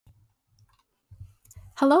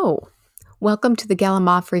Hello, welcome to the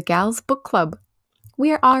Gallimaufry Gals Book Club.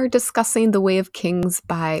 We are discussing The Way of Kings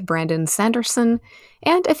by Brandon Sanderson,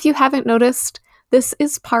 and if you haven't noticed, this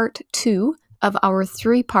is part 2 of our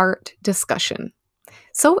 3-part discussion.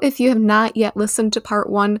 So if you have not yet listened to part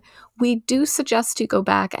 1, we do suggest you go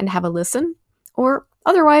back and have a listen, or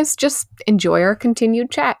otherwise just enjoy our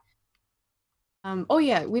continued chat. Oh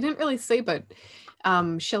yeah, we didn't really say, but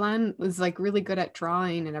Shalane was like really good at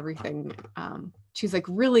drawing and everything. She's like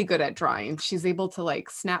really good at drawing. She's able to like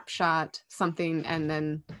snapshot something and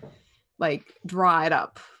then like draw it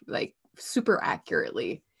up like super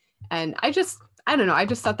accurately. And I don't know, I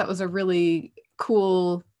just thought that was a really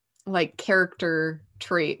cool like character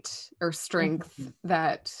trait or strength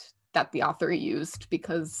that the author used,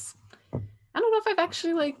 because I don't know if I've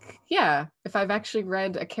actually if I've actually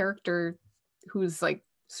read a character whose like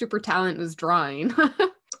super talent was drawing.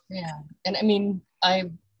 Yeah. And I mean,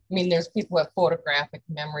 there's people who have photographic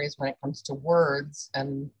memories when it comes to words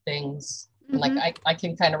and things. Mm-hmm. Like I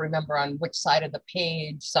can kind of remember on which side of the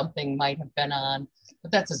page something might have been on,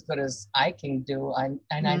 but that's as good as I can do. I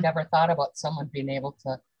never thought about someone being able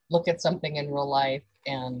to look at something in real life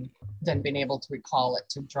and then being able to recall it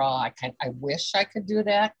to draw. I wish I could do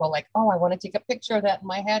that. Well, like, oh, I want to take a picture of that in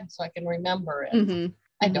my head so I can remember it. Mm-hmm.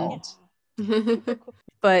 I don't.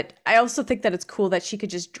 But I also think that it's cool that she could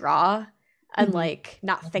just draw and like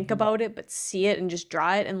not think about it, but see it and just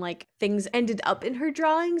draw it, and like things ended up in her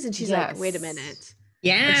drawings, and she's like, wait a minute.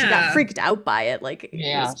 Yeah. And she got freaked out by it. Like, it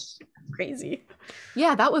Yes. was crazy.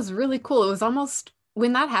 Yeah, that was really cool. It was almost,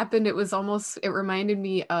 when that happened, it reminded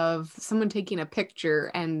me of someone taking a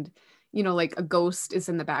picture and, you know, like a ghost is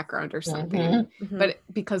in the background or something. But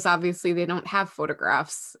because obviously they don't have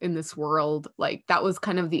photographs in this world, like that was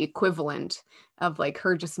kind of the equivalent of like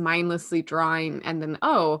her just mindlessly drawing and then,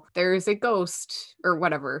 oh, there's a ghost or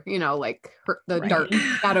whatever, you know, like the dark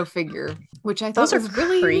shadow figure, which I thought was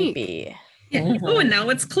really creepy. Unique. Yeah. Oh, and now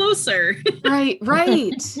it's closer. Right.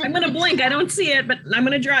 I'm gonna blink. I don't see it, but I'm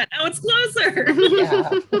gonna draw it. Now it's closer.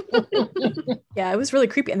 Yeah, it was really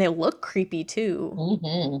creepy, and they look creepy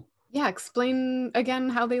too. Yeah, explain again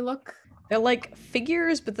how they look. They're like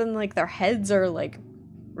figures, but then like their heads are like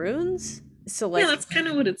runes. So like, yeah, that's kind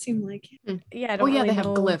of what it seemed like. Yeah, I don't they really have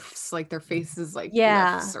know. glyphs, like their faces like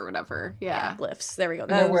glyphs or whatever. Yeah, glyphs. There we go.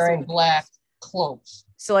 They're wearing black cloaks.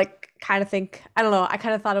 So like, kind of think, I don't know, I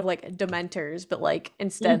kind of thought of like Dementors, but like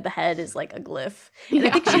instead the head is like a glyph. And I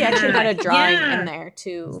think she actually had a drawing in there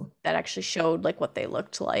too that actually showed like what they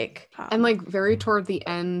looked like. And like very toward the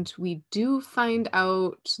end, we do find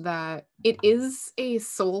out that it is a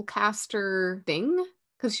soul caster thing.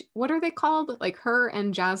 Because what are they called? Like her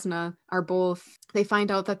and Jasna are both, they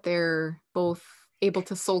find out that they're both able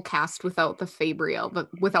to soul cast without the Fabriel, but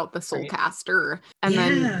without the soul caster. And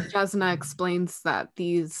then Jasna explains that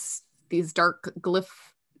these dark glyph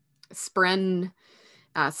spren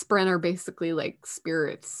are basically like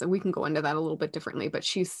spirits. And we can go into that a little bit differently, but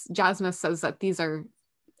Jasna says that these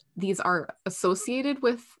are associated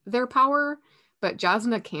with their power, but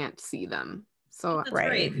Jasna can't see them. So that's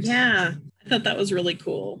right. Yeah. I thought that was really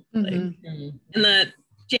cool. And that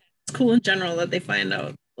it's cool in general that they find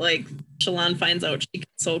out, like Shalane finds out she can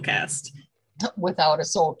soul cast without a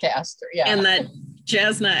soul caster. Yeah. And that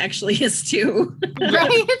Jasna actually is too.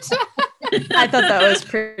 Right. I thought that was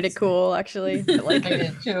pretty cool, actually. Like, I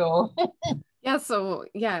did too. So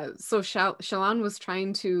Shalane was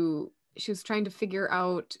trying to figure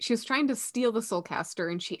out, she was trying to steal the soul caster,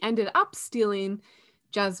 and she ended up stealing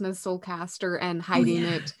Jasna's soul caster and hiding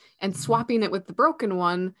it and swapping it with the broken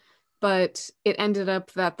one, but it ended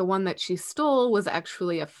up that the one that she stole was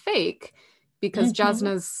actually a fake, because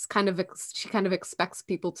Jasna's kind of expects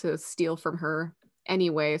people to steal from her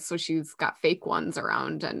anyway, so she's got fake ones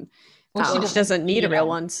around, and she doesn't need a real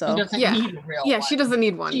one, so she doesn't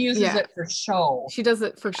need one. She uses it for show. She does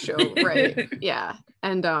it for show, right?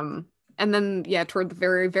 And then toward the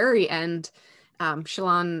very, very end,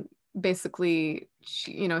 Shalane basically,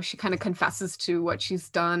 she kind of confesses to what she's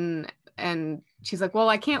done, and she's like, well,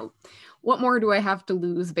 I can't, what more do I have to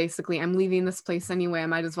lose? Basically, I'm leaving this place anyway. I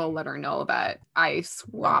might as well let her know that I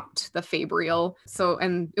swapped the Fabriel. So,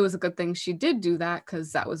 and it was a good thing she did do that,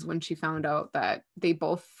 because that was when she found out that they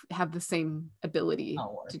both have the same ability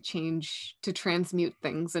to transmute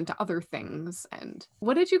things into other things. And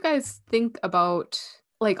what did you guys think about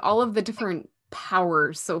like all of the different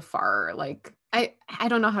powers so far? Like, I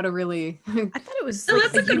don't know how to really. I thought it was.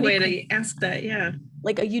 That's a good way to ask that. Yeah,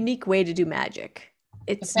 like a unique way to do magic.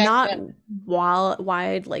 It's not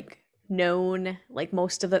wide like known like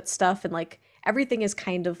most of that stuff, and like everything is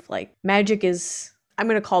kind of like magic is. I'm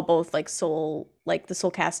going to call both like the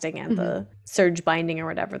soul casting and the surge binding or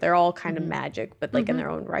whatever. They're all kind of magic, but like in their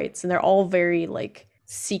own rights. And they're all very like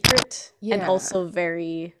secret and also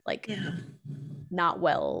very like not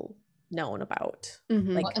well known about.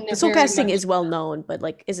 Like Well, the soul casting is well known, but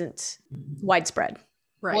like isn't widespread.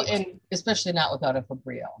 Right. Well, and especially not without a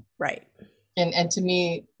Fabrial. Right. And to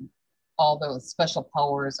me, all those special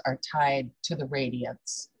powers are tied to the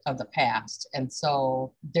radiance of the past. And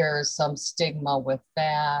so there's some stigma with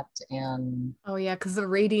that. And oh yeah, because the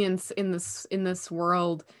radiance in this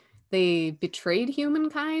world, they betrayed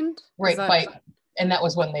humankind. right, and that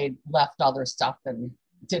was when they left all their stuff and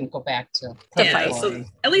didn't go back to so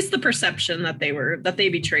at least the perception that they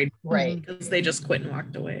betrayed, right, because they just quit and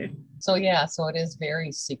walked away. So so it is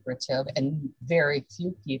very secretive, and very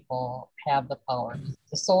few people have the power.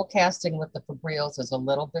 The soul casting with the Fabrials is a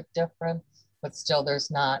little bit different, but still there's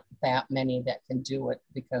not that many that can do it,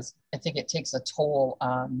 because I think it takes a toll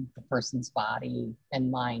on the person's body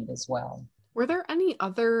and mind as well. Were there any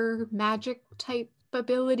other magic type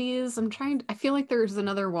abilities? I feel like there's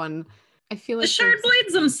another one. I feel like the shard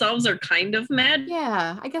blades themselves are kind of mad.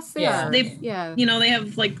 Yeah, I guess they are. They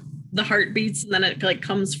have like the heartbeats, and then it like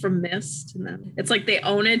comes from mist, and then it's like they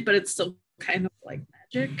own it, but it's still kind of like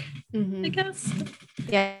magic, I guess.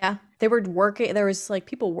 Yeah, they were working. There was like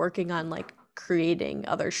people working on like creating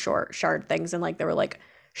other shard things, and like there were like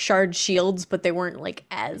shard shields, but they weren't like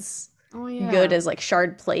as good as like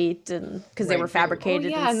shard plate, and because they were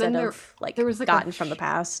fabricated instead of like there was like gotten from the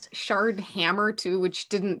past. Shard hammer too, which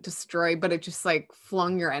didn't destroy, but it just like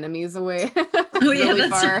flung your enemies away really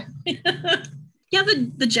far. Yeah,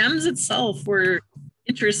 the gems itself were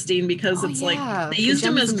interesting because it's like they used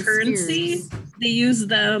them as currency. Spheres. They used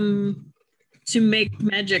them to make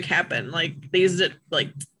magic happen. Like they used it like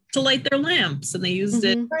to light their lamps, and they used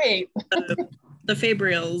it the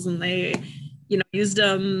Fabrials, and they used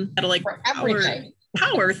them to like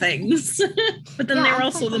power things. But then they were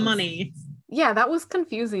also the money. Yeah, that was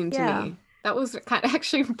confusing to me. That was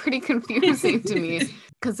actually pretty confusing to me,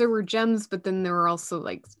 because there were gems, but then there were also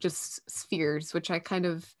like just spheres, which I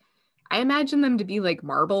imagine them to be like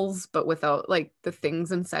marbles, but without like the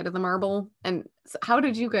things inside of the marble. And so how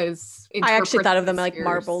did you guys interpret? I actually thought of them like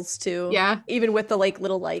marbles too. Yeah. Even with the like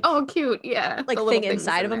little like cute, yeah. Like thing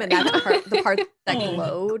inside of them, and that's the part that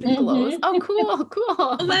glowed. Glows. Oh, cool.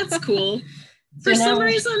 Oh, that's cool. For some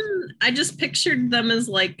reason, I just pictured them as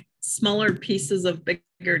like smaller pieces of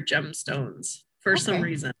bigger gemstones for some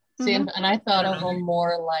reason. See, and I thought of them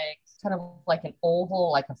more like kind of like an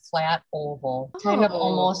oval, like a flat oval, kind of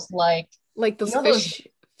almost like those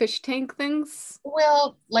fish tank things.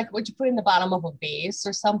 Well, like what you put in the bottom of a vase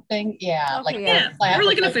or something. Yeah, we're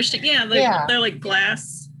looking at fish tank. Yeah, they're like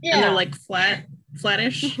glass. Yeah, and they're like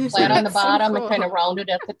flattish, flat on the bottom and kind of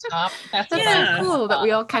rounded at the top. That's so cool that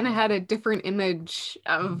we all kind of had a different image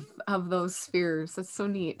of those spheres. That's so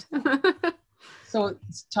neat. So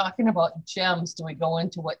talking about gems, do we go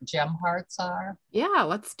into what gem hearts are? Yeah,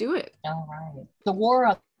 let's do it. All right. The war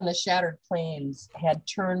on the Shattered Plains had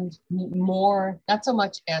turned more, not so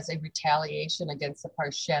much as a retaliation against the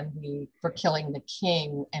Parshendi for killing the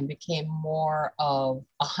king, and became more of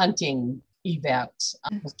a hunting event.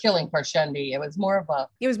 Killing Parshendi. It was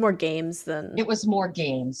more games than... It was more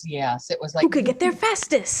games, yes. It was like... Who could get there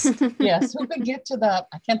fastest? Yes, who could get to the...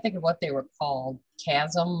 I can't think of what they were called.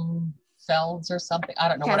 Chasm Felds or something. I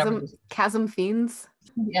don't know. Chasm Fiends.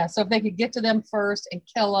 Yeah, so if they could get to them first and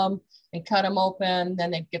kill them and cut them open,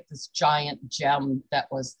 then they'd get this giant gem that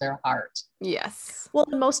was their heart. Yes. Well,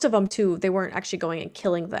 most of them too, they weren't actually going and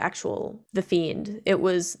killing the fiend. It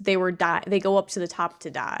was they go up to the top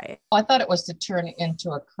to die. I thought it was to turn it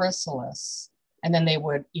into a chrysalis, and then they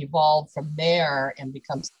would evolve from there and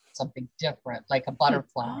become something different, like a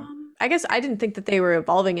butterfly. I guess I didn't think that they were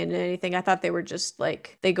evolving into anything. I thought they were just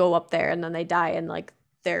like they go up there and then they die, and like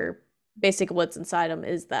their basic what's inside them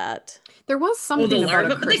is that there was something about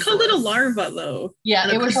larva, but they called it a larva though.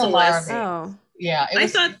 Yeah, it was a larva. Oh. Yeah, I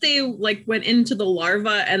thought they like went into the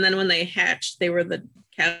larva, and then when they hatched, they were the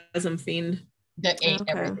chasm fiend that ate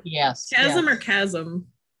everything. Yes, chasm or chasm.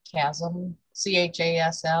 Chasm,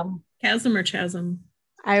 CHASM. Chasm or chasm.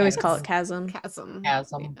 I always call it chasm. Chasm. Yeah.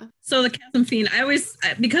 So the chasm fiend,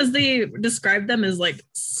 because they described them as like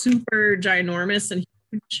super ginormous and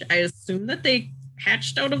huge, I assume that they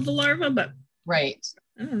hatched out of the larva, but right.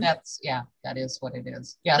 That is what it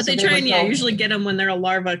is. Yeah, but so they try and usually get them when they're a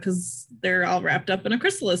larva, because they're all wrapped up in a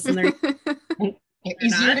chrysalis and they're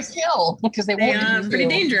easier to kill because they won't. Pretty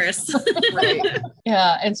dangerous. Right.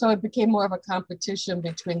 Yeah, and so it became more of a competition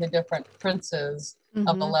between the different princes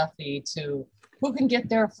of Alethi to who can get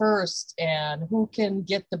there first and who can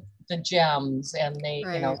get the the gems, and they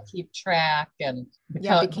keep track, and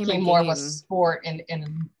became more of a sport. And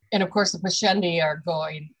of course the Pashendi are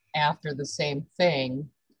going after the same thing,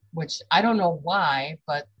 which I don't know why,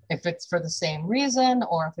 but if it's for the same reason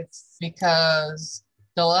or if it's because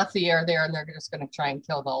the Alethi are there and they're just going to try and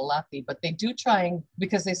kill the Alethi. But they do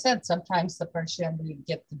because they said sometimes the Parshendi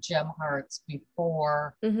get the gem hearts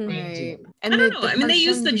before they do. And I don't know. I mean, they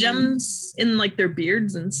use the gems in like their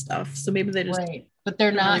beards and stuff. So maybe they just... Right. But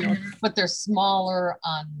they're not, but they're smaller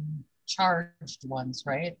uncharged ones,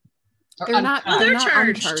 right? They're not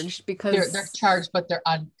uncharged because... They're charged, but they're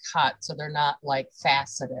uncut. So they're not like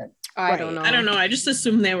faceted. I don't know. I don't know. I just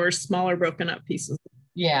assumed they were smaller, broken up pieces.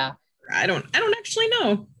 Yeah. I don't actually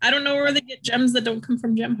know. I don't know where they get gems that don't come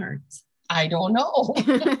from gem hearts. I don't know.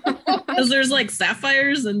 Because there's like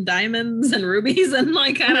sapphires and diamonds and rubies and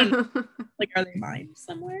like, I don't know. Like, are they mined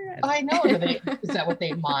somewhere? I know. Is that what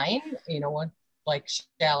they mine? You know, what, like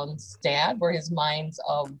Shallon's dad, were his mines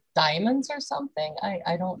of diamonds or something?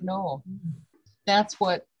 I don't know. That's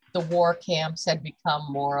what the war camps had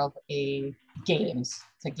become more of a games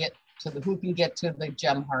to get to who can get to the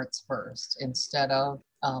gem hearts first instead of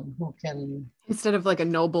like a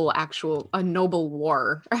noble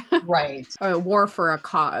war. Right. A war for a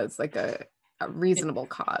cause, like a reasonable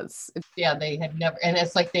cause. Yeah, they had never, and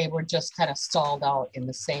it's like they were just kind of stalled out in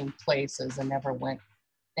the same places and never went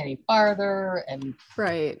any farther. And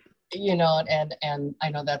right, you know, and I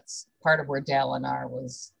know that's part of where Dalinar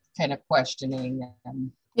was kind of questioning.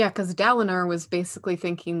 And yeah, because Dalinar was basically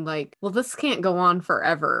thinking like, well, this can't go on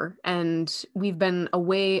forever. And we've been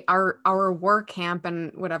away, our war camp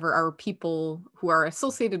and whatever, our people who are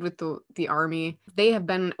associated with the army, they have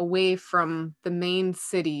been away from the main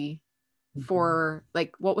city for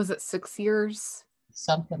like, what was it, 6 years?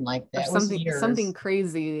 Something like that. Something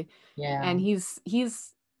crazy. Yeah. And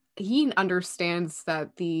he understands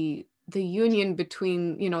that the union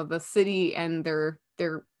between, you know, the city and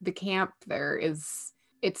the camp there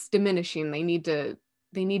it's diminishing. They need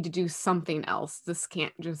to do something else. This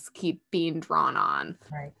can't just keep being drawn on.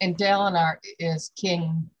 Right. And Dalinar is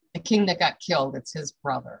the king that got killed. It's his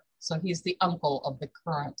brother. So he's the uncle of the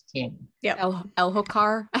current king. Yeah.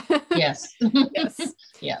 Elhokar. Yes. Yes.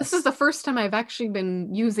 Yes. This is the first time I've actually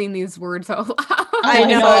been using these words out loud. I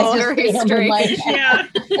know. It's very strange. Yeah.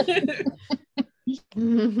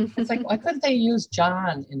 It's like, why couldn't they use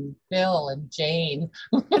John and Bill and Jane?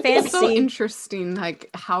 It's so interesting, like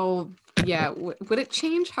how, would it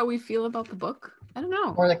change how we feel about the book? I don't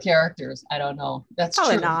know. Or the characters. I don't know. That's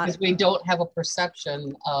probably true. Not. Because we don't have a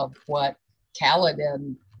perception of what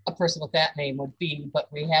Kaladin, a person with that name, would be,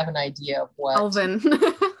 but we have an idea of what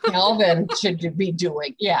Calvin should be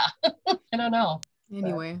doing. Yeah. I don't know.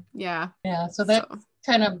 Anyway, yeah. Yeah. So that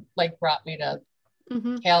kind of like brought me to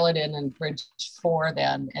Kaladin and Bridge 4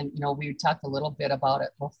 then. And, you know, we talked a little bit about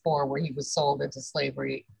it before, where he was sold into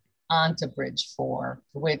slavery onto Bridge 4,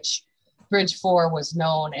 which Bridge 4 was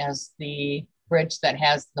known as the bridge that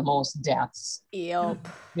has the most deaths. Yep.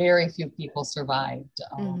 Very few people survived.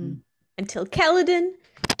 Until Kaladin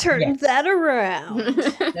turned that around.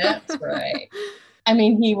 That's right. I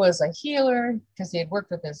mean, he was a healer because he had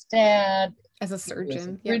worked with his dad. As a surgeon. He was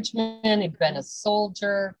a bridgeman. He'd been a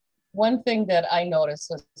soldier. One thing that I noticed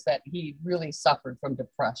was that he really suffered from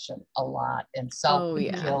depression a lot and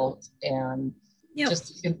self-guilt and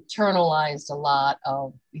just internalized a lot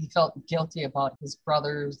of, he felt guilty about his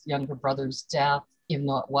younger brother's death, even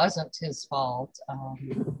though it wasn't his fault.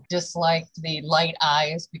 Disliked the light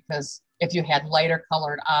eyes, because if you had lighter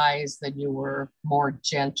colored eyes, then you were more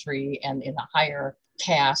gentry and in a higher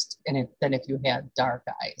caste than if you had dark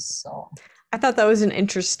eyes. So I thought that was an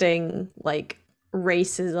interesting, like,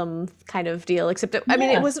 racism kind of deal, except I mean,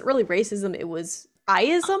 it wasn't really racism, it was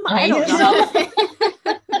I-ism. I don't know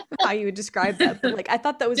how you would describe that, but like, I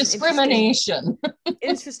thought that was discrimination.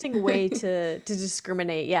 Interesting way to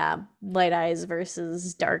discriminate. Yeah, light eyes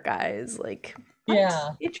versus dark eyes. Like,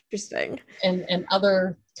 interesting. And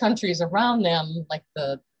other countries around them, like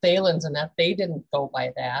the Thalans and that, they didn't go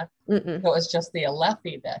by that. It was just the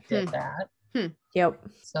Alethi that did that. Yep.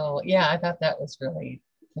 So yeah, I thought that was really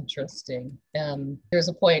interesting. And there's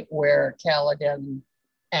a point where Kaladin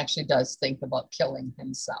actually does think about killing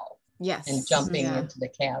himself. Yes. And jumping into the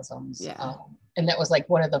chasms. And that was like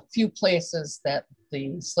one of the few places that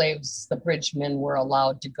the slaves, the bridgemen, were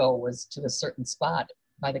allowed to go, was to a certain spot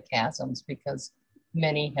by the chasms, because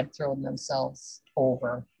many had thrown themselves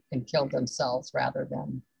over and killed themselves rather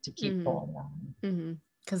than to keep going on.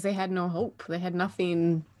 Because they had no hope. They had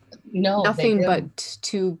nothing but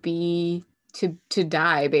to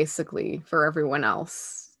die, basically, for everyone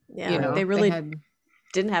else. Yeah, you know, they really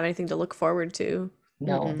didn't have anything to look forward to.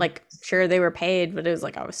 No. Like, sure, they were paid, but it was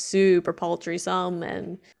like a super paltry sum,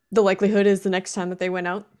 and the likelihood is the next time that they went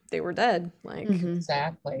out, they were dead. Like,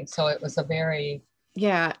 exactly. So it was a very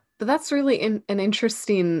but that's really an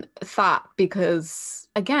interesting thought, because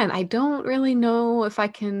again, I don't really know if I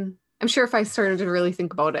can. I'm sure if I started to really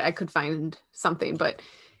think about it, I could find something, but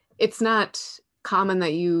it's not common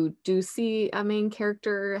that you do see a main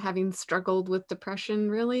character having struggled with depression,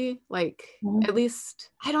 really. Like, at least,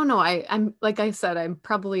 I don't know. I'm like I said, I could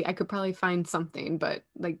probably find something, but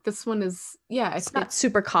like this one is, it's not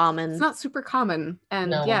super common. It's not super common. And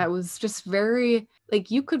No. it was just very, like,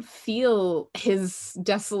 you could feel his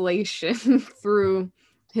desolation through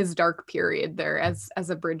his dark period there as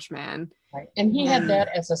a bridge man. Right. And he had that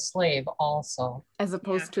as a slave also. As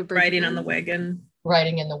opposed to riding on the wagon.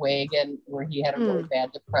 Riding in the wagon, where he had a really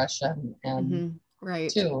bad depression and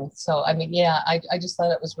too. So I mean, I just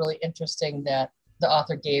thought it was really interesting that the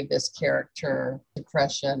author gave this character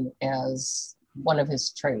depression as one of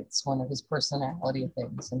his traits, one of his personality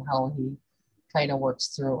things, and how he kind of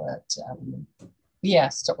works through it.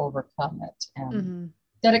 Yes, to overcome it, and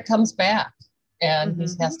that it comes back, and he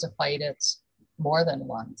has to fight it more than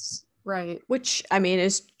once. Right. Which, I mean,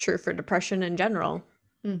 is true for depression in general.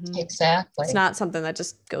 Exactly. It's not something that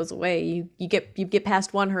just goes away. You get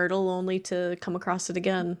past one hurdle only to come across it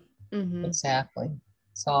again. Exactly.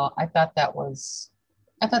 So I thought that was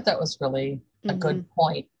really a good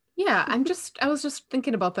point. Yeah, I was just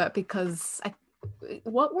thinking about that, because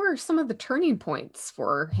what were some of the turning points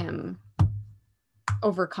for him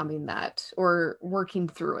overcoming that or working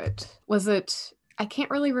through it? Was it, I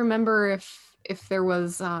can't really remember if there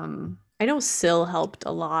was I know Syl helped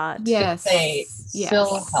a lot. Yes.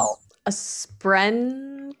 Syl helped. A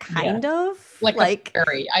spren, kind of? Like a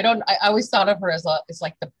fairy. I always thought of her as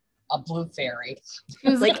like a blue fairy. She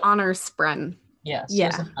was like honor spren. Yes, she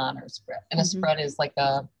was an honor spren. And a spren is like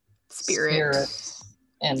a spirit.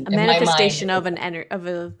 And a manifestation of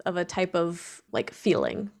a type of like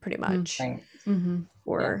feeling, pretty much. Right.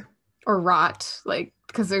 Or rot, like,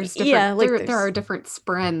 because there's different there are different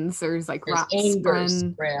sprens. There's like rot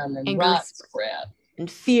spren and rot spren and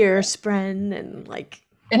fear spren, and like,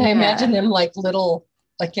 and I imagine them like little,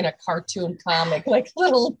 like in a cartoon comic, like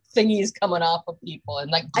little thingies coming off of people, and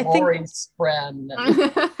like glory spren.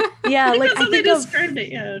 Yeah, like I think of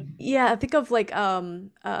it, I think of like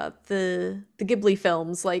the Ghibli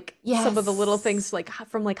films, like some of the little things, like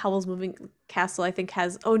from like Howl's Moving Castle, I think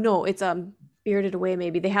has it's Spirited Away,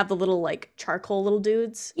 maybe they have the little like charcoal little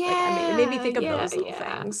dudes. It made me think of those little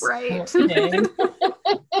things. Right. Okay.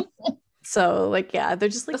 So like, they're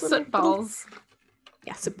just like the soot balls.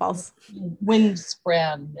 Soot balls. Wind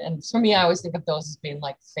spren. And for me, I always think of those as being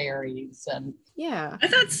like fairies. And I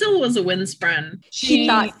thought Syl was a wind spren. She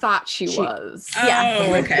thought she was.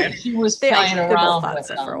 Oh, okay. She was flying around with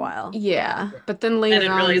them for a while. Yeah. But then later I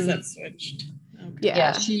didn't realize that switched. Okay.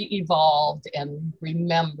 Yeah, she evolved and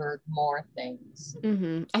remembered more things.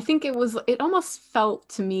 I think it almost felt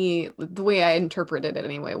to me, the way I interpreted it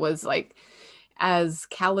anyway, was like, as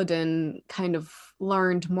Kaladin kind of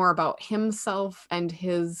learned more about himself and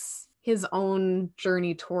his own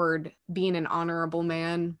journey toward being an honorable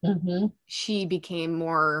man, she became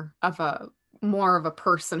more of a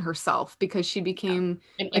person herself, because she became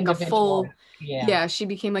like a full she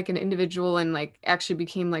became like an individual, and like actually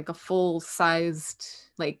became like a full-sized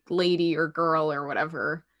like lady or girl or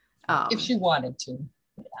whatever, if she wanted to.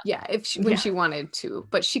 When she wanted to,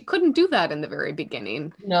 but she couldn't do that in the very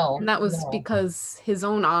beginning. No, and that was because his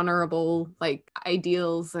own honorable like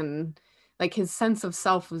ideals and like his sense of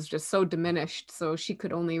self was just so diminished. So she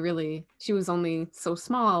was only so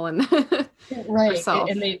small and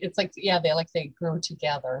herself. And it's like they grew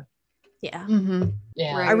together. Yeah.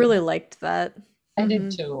 Yeah, I really liked that. I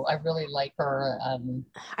did too. I really like her.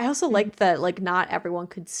 I also liked that like not everyone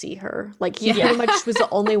could see her. Like he pretty much was the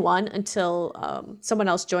only one until someone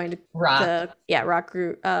else joined. Rock.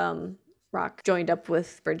 Rock joined up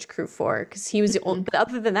with Bridge Crew 4, because he was the only. But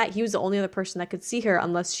other than that, he was the only other person that could see her,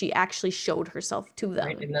 unless she actually showed herself to them.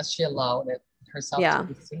 Right, unless she allowed it herself to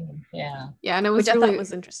be seen. Yeah, and it was I thought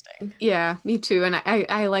was interesting. Yeah, me too. And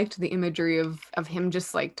I liked the imagery of him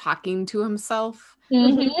just like talking to himself.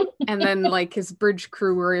 And then like his bridge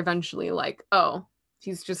crew were eventually like, oh,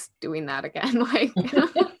 he's just doing that again. Like,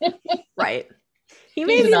 right. He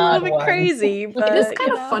may be a little bit crazy, but it is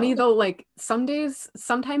kind of funny though. Like sometimes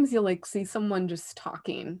you'll like see someone just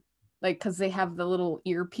talking, like, because they have the little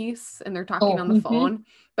earpiece and they're talking on the phone,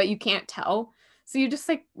 but you can't tell. So you just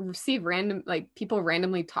like see random, like, people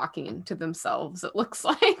randomly talking to themselves, it looks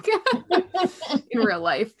like, in real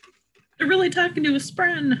life. They're really talking to a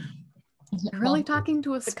spren. They're really talking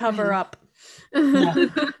to a to cover up. Yeah.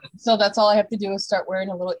 So that's all I have to do is start wearing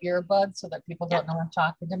a little earbud so that people don't know I'm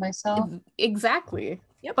talking to myself. Exactly.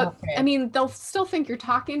 Yep. But Okay. I mean, they'll still think you're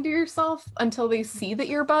talking to yourself until they see the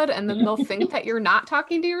earbud, and then they'll think that you're not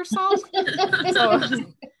talking to yourself. So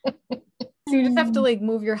you just have to like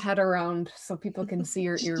move your head around so people can see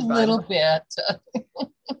your Just earbud. a little bit.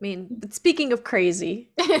 I mean, speaking of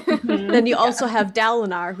crazy, then you also have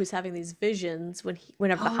Dalinar, who's having these visions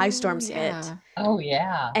whenever the high storms hit. Oh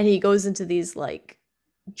yeah. And he goes into these like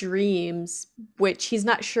dreams, which he's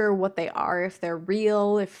not sure what they are, if they're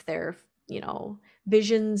real, if they're,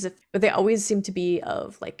 visions, but they always seem to be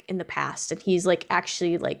of like in the past. And he's like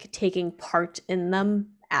actually like taking part in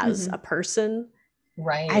them as a person.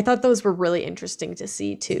 Right. I thought those were really interesting to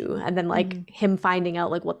see too. And then like him finding out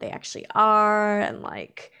like what they actually are and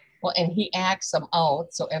like. Well, and he acts them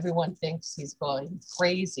out, so everyone thinks he's going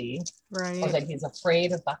crazy. Right. Or that he's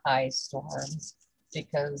afraid of the high storms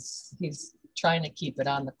because he's trying to keep it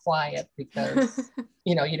on the quiet because,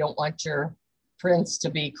 you don't want your prince to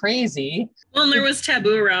be crazy. Well, and there was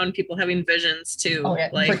taboo around people having visions too. Oh, yeah,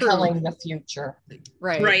 like foretelling the future.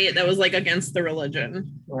 Right. That was like against the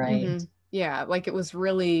religion. Right. Yeah, like it was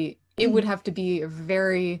really, it would have to be a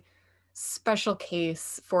very special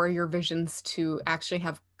case for your visions to actually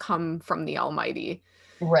have come from the Almighty.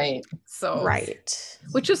 Right. So, right.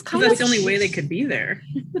 Which is kind that's of the only way they could be there.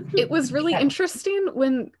 It was really interesting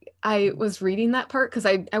when I was reading that part because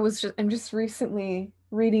I'm just recently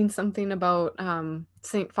reading something about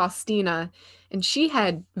Saint Faustina, and she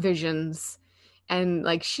had visions, and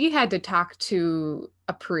like she had to talk to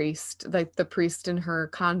a priest, like the priest in her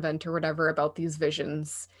convent or whatever, about these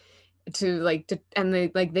visions and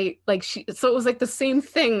she, so it was like the same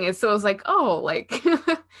thing. So it was like, oh, like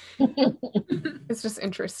it's just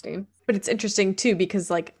interesting. But it's interesting too because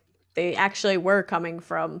like they actually were coming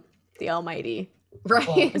from the Almighty,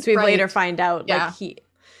 right? As we later find out, yeah. like he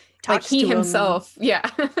talks to himself, yeah,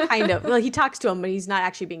 kind of. Well, he talks to him, but he's not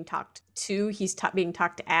actually being talked to. He's being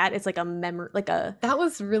talked at. It's like a that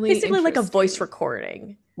was really basically like a voice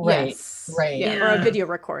recording, right? Yes. Right, yeah, or a video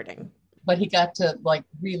recording. But he got to like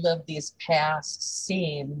relive these past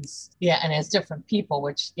scenes, and as different people,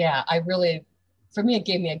 which for me it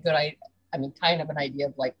gave me a good kind of an idea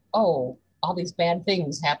of like, oh, all these bad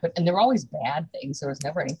things happen, and there were always bad things. There was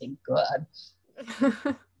never anything good.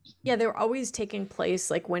 Yeah, they were always taking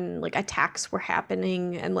place like when like attacks were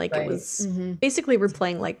happening, and like it was basically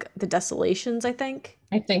replaying like the Desolations. I think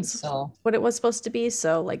so. What it was supposed to be.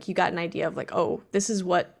 So like you got an idea of like, oh, this is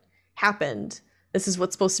what happened. This is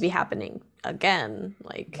what's supposed to be happening again.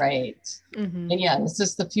 Like right. And is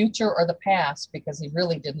this the future or the past? Because he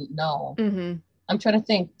really didn't know. I'm trying to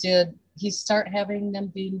think. Did he start having them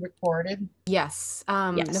being recorded? Yes.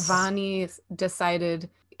 Yes. Navani decided.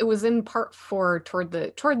 It was in part 4 toward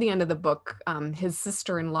the end of the book. His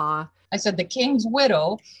sister-in-law. I said the king's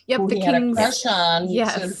widow. Yep, who the he king's had a crush on.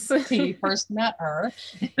 Yes, since he first met her.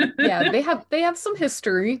 Yeah, they have some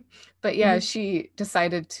history, but she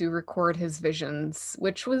decided to record his visions,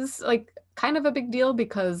 which was like kind of a big deal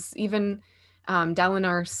because even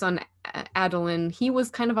Dalinar's son Adolin, he was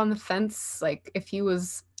kind of on the fence, like if he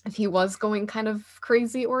was going kind of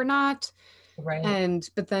crazy or not. Right.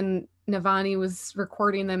 But then Navani was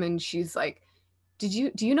recording them, and she's like, do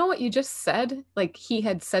you know what you just said? Like he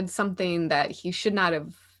had said something that he should not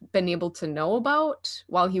have been able to know about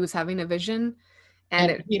while he was having a vision,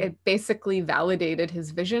 and it basically validated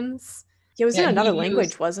his visions. It was in another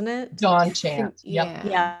language, wasn't it? Dawn chant.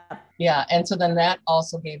 Yeah. And so then that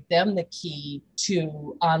also gave them the key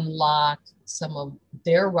to unlock some of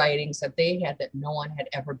their writings that they had that no one had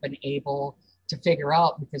ever been able to figure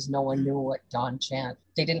out because no one knew what Dawn chant.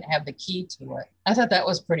 They didn't have the key to it. I thought that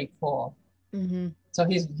was pretty cool. So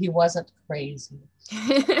he wasn't crazy.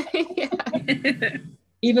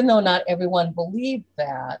 Even though not everyone believed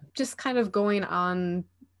that. Just kind of going on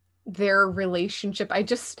their relationship. I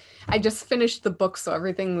just finished the book, so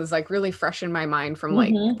everything was like really fresh in my mind from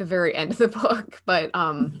like the very end of the book. But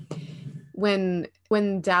when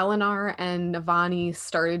Dalinar and Navani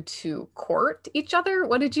started to court each other,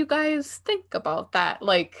 what did you guys think about that?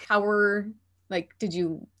 Like did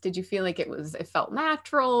you feel like it felt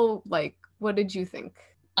natural? Like what did you think?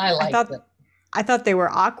 I liked it. I thought they were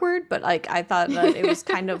awkward, but like I thought that it was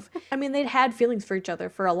kind of they'd had feelings for each other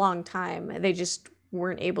for a long time. They just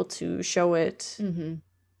weren't able to show it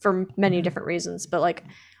for many different reasons. But like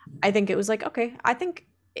I think it was like, okay, I think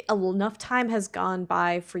enough time has gone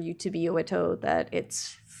by for you to be a widow that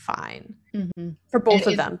it's fine for both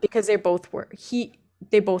of them, because they both were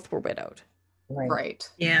widowed. Right.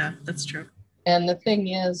 Yeah, that's true. And the thing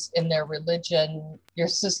is, in their religion, your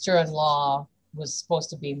sister-in-law was supposed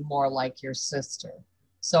to be more like your sister.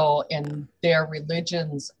 So in their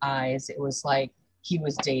religion's eyes, it was like he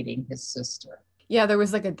was dating his sister. Yeah, there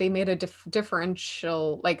was like they made a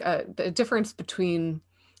differential, like a difference between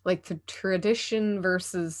like the tradition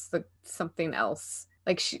versus the something else.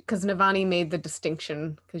 Like because Navani made the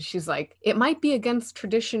distinction because she's like, it might be against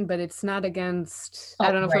tradition, but it's not against,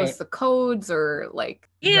 I don't know if it was the codes or like.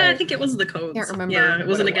 Yeah, I think it was the codes. Can't remember. Yeah, it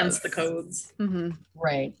wasn't against the codes. Mm-hmm.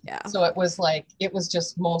 Right. Yeah. So it was like, it was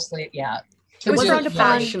just mostly, it wasn't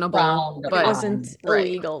fashionable, but it wasn't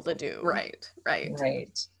illegal to do. Right.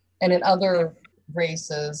 And in other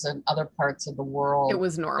races and other parts of the world, it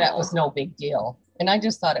was normal. That was no big deal. And I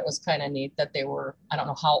just thought it was kind of neat that they were, I don't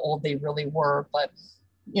know how old they really were, but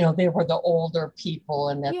they were the older people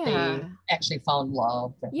and that they actually found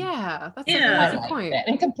love. And that's a really good point. That.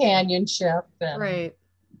 And companionship. And, right.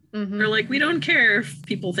 Mm-hmm. They're like, we don't care if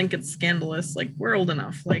people think it's scandalous. Like, we're old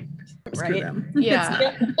enough. Like, screw them.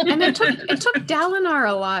 Yeah. And it took Dalinar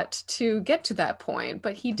a lot to get to that point,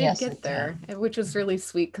 but he did get there, which was really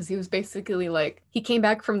sweet because he was basically like, he came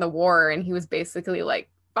back from the war and he was basically like,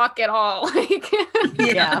 fuck it all. Like,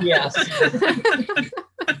 Yes.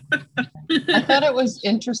 I thought it was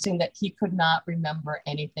interesting that he could not remember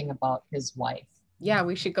anything about his wife. Yeah,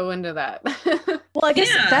 we should go into that. Well, I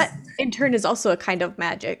guess that in turn is also a kind of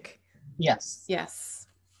magic. Yes.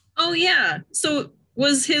 Oh, yeah. So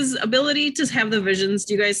was his ability to have the visions,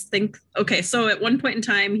 do you guys think, okay, so at one point in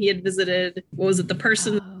time he had visited, what was it, the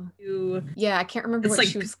person who... Yeah, I can't remember what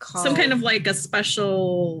she was called. Some kind of like a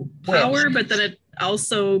special power, but then it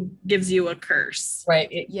also gives you a curse. Right.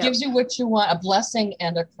 It gives you what you want, a blessing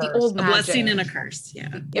and a curse. A blessing and a curse,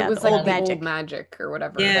 yeah. It was like old magic or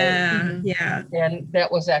whatever. Yeah, yeah. And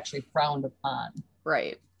that was actually frowned upon.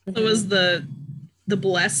 Right. So was the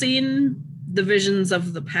blessing the visions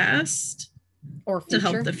of the past or to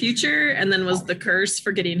help the future, and then was the curse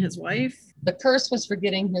for getting his wife? The curse was for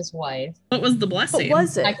getting his wife. What was the blessing? What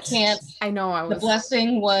was it? The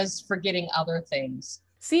blessing was for getting other things.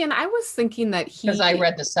 See, and I was thinking that because I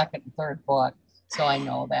read the second and third book, so I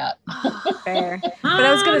know that. Fair. But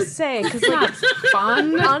I was gonna say, because like it's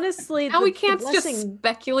fun. Honestly, now we can't just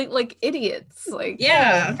speculate like idiots. Like,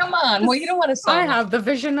 come on. Well, you don't want to say I have the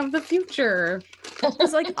vision of the future.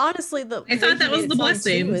 Because like honestly, I thought that was the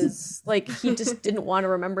blessing. Was like he just didn't want to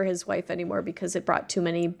remember his wife anymore because it brought too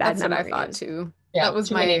many bad memories. That's what I thought too. Yeah, that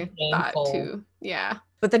was my thought too. Yeah.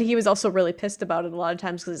 But then he was also really pissed about it a lot of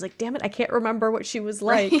times because he's like, damn it, I can't remember what she was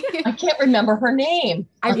like. I can't remember her name.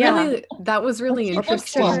 That was really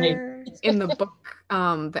interesting in the book.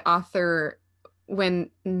 The author,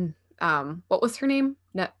 when, what was her name?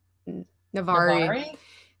 Navari.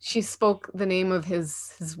 She spoke the name of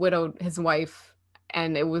his wife,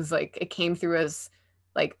 and it was like, it came through as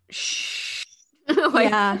like, shh.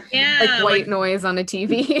 like white noise on a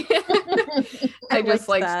TV. I just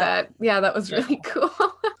liked that. Yeah, that was really cool.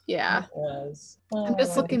 Yeah. I'm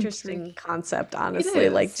just looking interesting concept, honestly.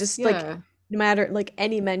 Like just like no matter like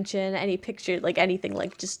any mention, any picture, like anything,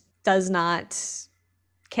 like just cannot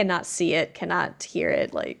see it, cannot hear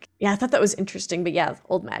it. Like, yeah, I thought that was interesting, but yeah,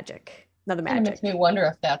 old magic. Another magic. It makes me wonder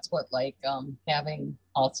if that's what like having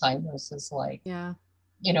Alzheimer's is like. Yeah.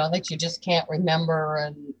 That you just can't remember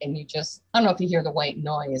and you just, I don't know if you hear the white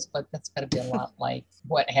noise, but that's got to be a lot like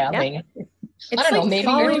what having.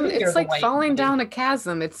 It's like falling down a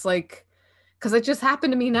chasm. It's like, because it just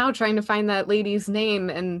happened to me now trying to find that lady's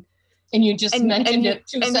name and you just mentioned it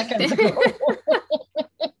 2 seconds ago.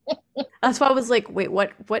 That's why I was like, wait,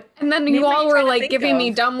 what? And then you all were like giving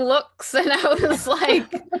me dumb looks, and I was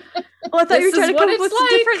like, well, I thought you were trying to come up with a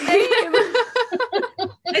different name.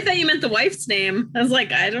 I thought you meant the wife's name. I was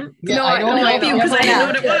like, I don't help you because I didn't know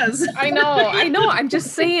what it was. I know. I'm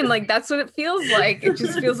just saying, like, that's what it feels like. It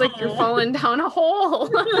just feels like you're falling down a hole.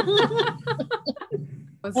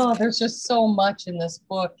 Oh, there's just so much in this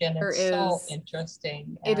book, and it's so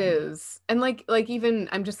interesting. It is, and like even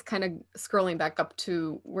I'm just kind of scrolling back up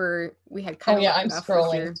to where we had kind of. I'm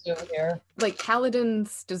scrolling too here. Like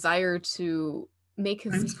Kaladin's desire to make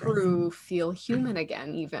his crew feel human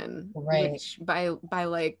again, even which by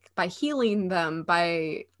healing them,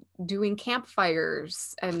 by doing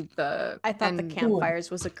campfires and I thought the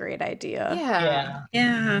campfires was a great idea.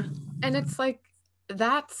 Yeah. And it's like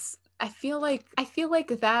that's. I feel like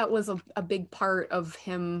that was a big part of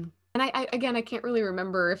him. And I can't really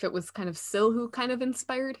remember if it was kind of Syl who kind of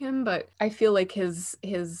inspired him, but I feel like his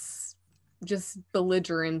just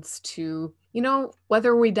belligerence to,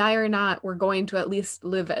 whether we die or not, we're going to at least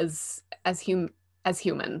live as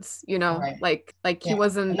humans, like he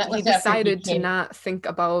wasn't, he decided to not think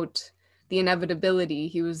about the inevitability.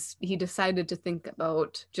 He decided to think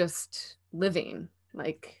about just living,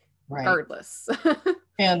 like Right. regardless.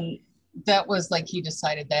 And that was like he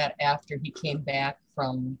decided that after he came back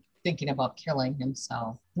from thinking about killing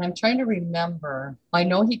himself. And I'm trying to remember. I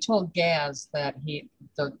know he told Gaz that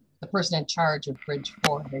the person in charge of Bridge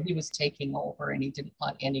 4 that he was taking over and he didn't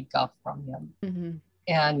want any guff from him. Mm-hmm.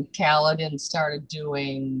 And Kaladin started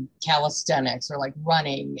doing calisthenics or like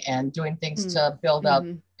running and doing things to build up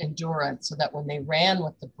endurance so that when they ran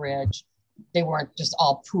with the bridge, they weren't just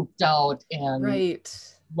all pooped out and laying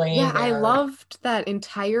there. I loved that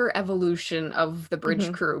entire evolution of the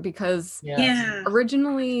bridge crew because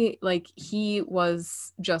originally, like, he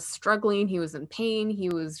was just struggling, he was in pain, he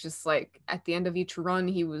was just like at the end of each run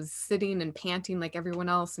he was sitting and panting like everyone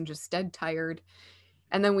else and just dead tired.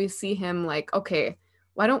 And then we see him like, okay,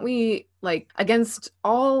 why don't we, like, against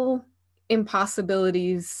all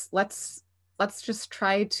impossibilities, let's just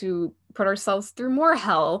try to put ourselves through more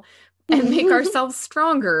hell and make ourselves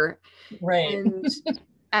stronger. Right. And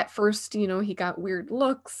at first, you know, he got weird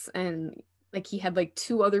looks and like he had like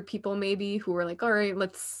 2 other people maybe who were like, all right,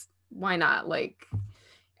 why not? Like,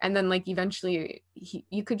 and then like eventually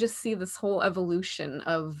you could just see this whole evolution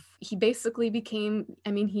of he basically became,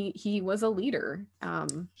 I mean, he was a leader.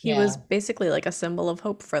 He was basically like a symbol of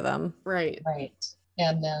hope for them. Right.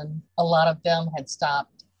 And then a lot of them had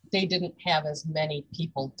stopped. They didn't have as many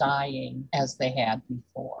people dying as they had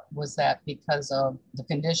before. Was that because of the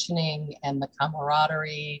conditioning and the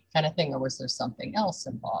camaraderie kind of thing, or was there something else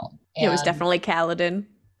involved? It was definitely Kaladin.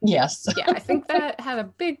 Yes. Yeah, I think that had a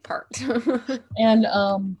big part. And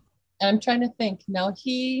I'm trying to think now.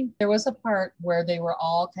 There was a part where they were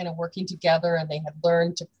all kind of working together and they had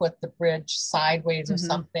learned to put the bridge sideways or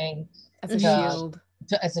something as a shield.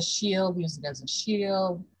 Use it as a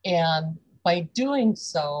shield. And by doing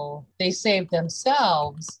so, they saved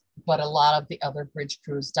themselves, but a lot of the other bridge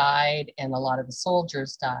crews died and a lot of the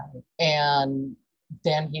soldiers died. And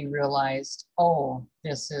then he realized, oh,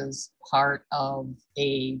 this is part of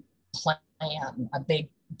a plan,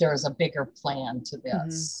 there's a bigger plan to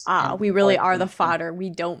this. We really are the fodder. We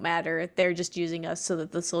don't matter. They're just using us so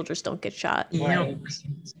that the soldiers don't get shot. Right.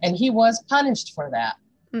 And he was punished for that.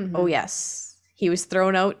 Oh, yes. He was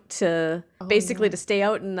thrown out to to stay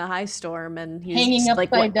out in the high storm, and he was hanging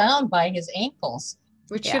upside down by his ankles.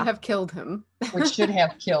 Which should have killed him.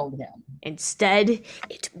 Instead,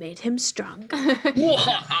 it made him stronger.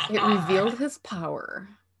 It revealed his power.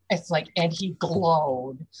 It's like, and he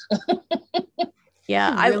glowed.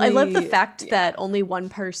 Yeah, I love the fact that only one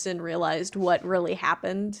person realized what really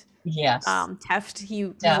happened. Yes. Teft, he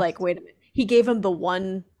was like, wait a minute. He gave him the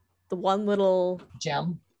one little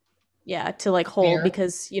gem. Yeah, to like hold,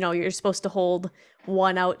 because, you know, you're supposed to hold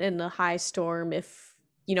one out in a high storm. If,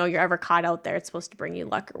 you know, you're ever caught out there, it's supposed to bring you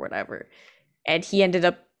luck or whatever. And he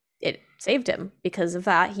it saved him because of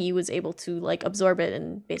that. He was able to like absorb it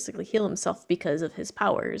and basically heal himself because of his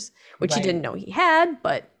powers, which he didn't know he had,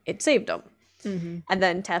 but it saved him. And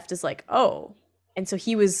then Teft is like, oh. And so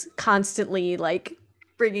he was constantly like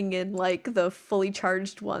bringing in like the fully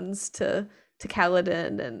charged ones to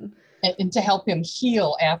Kaladin and to help him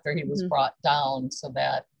heal after he was brought down so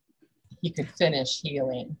that he could finish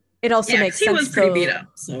healing. It also makes sense. He was pretty beat up.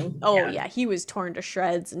 So he was torn to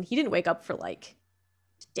shreds and he didn't wake up for like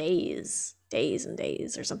days and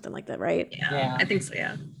days or something like that, right? Yeah. I think so,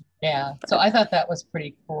 Yeah. So I thought that was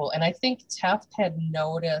pretty cool. And I think Teft had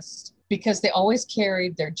noticed, because they always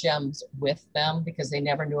carried their gems with them because they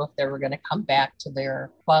never knew if they were going to come back to their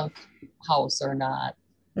bunk house or not.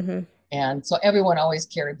 And so everyone always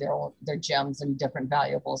carried their gems and different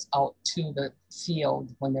valuables out to the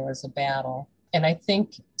field when there was a battle. And I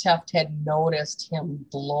think Teft had noticed him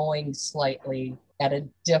glowing slightly at a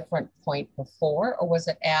different point before, or was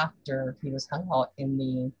it after he was hung out in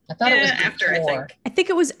the... I thought it was after, before. I think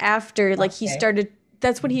it was after, like he started...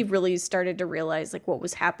 That's when he really started to realize like what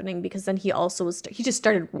was happening, because then he also he just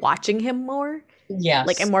started watching him more. Yes.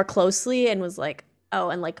 Like, and more closely, and was like, oh,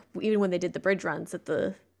 and like even when they did the bridge runs, that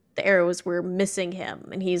the arrows were missing him,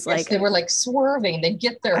 and he's like, they were like swerving. They'd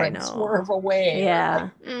get there and swerve away,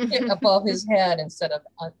 hit above his head instead of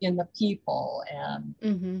in the people.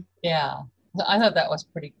 And I thought that was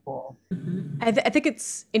pretty cool. I think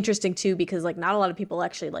it's interesting too, because like not a lot of people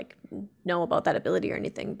actually like know about that ability or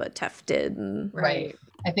anything, but Teft did. And... Right.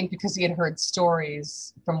 I think because he had heard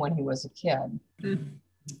stories from when he was a kid.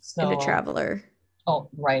 So, and a traveler. Oh,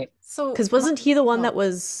 right. So because wasn't he the one that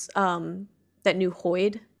was that knew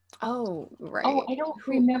Hoyd? Oh, right. Oh, I don't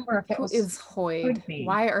remember if it was... Who is Hoyd?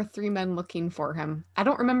 Why are 3 men looking for him? I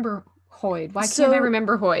don't remember Hoyd. Why can't I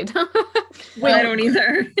remember Hoyd? Well, I don't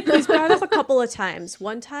either. He's brought up a couple of times.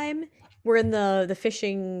 One time, we're in the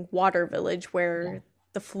fishing water village where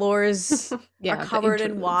the floors are covered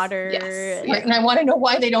in water. Yes. Right. And I want to know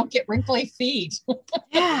why they don't get wrinkly feet.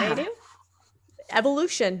 They do.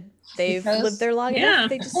 Evolution. They've lived there long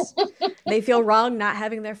enough. They feel wrong not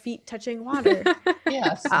having their feet touching water.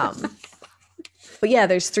 Yes. But yeah,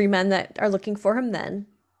 there's 3 men that are looking for him then.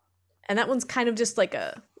 And that one's kind of just like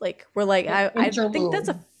I think that's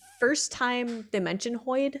the first time they mention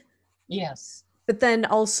Hoyd. Yes. But then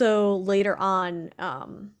also later on,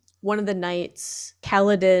 one of the nights,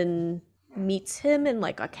 Kaladin meets him in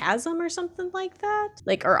like a chasm or something like that,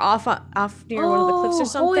 like or off near one of the cliffs or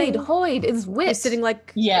something. Hoyd is Wit. He's sitting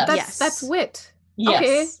like that's Wit. Yes.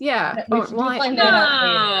 Okay, yeah. We'll find that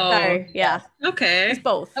out later. Sorry, yeah. Okay. It's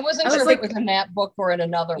both. I wasn't sure if it was in that book or in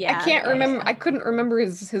another book. I can't remember. I couldn't remember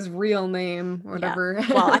his real name or whatever.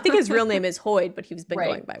 Yeah. Well, I think his real name is Hoyd, but he's been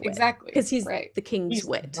going by Wit. Exactly. Because he's the king's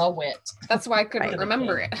Wit. A Wit. That's why I couldn't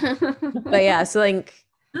remember it. But yeah, so like,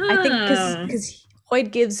 I think because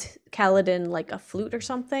Hoyd gives Kaladin like a flute or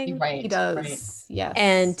something. Right. He does. Right. Yes.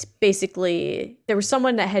 And basically, there was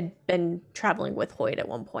someone that had been traveling with Hoyd at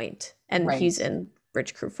one point, and he's in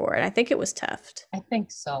Bridge Crew 4, and I think it was Teft. I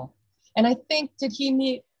think so. And I think, did he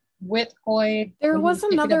meet with Hoyd? There was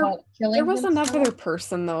another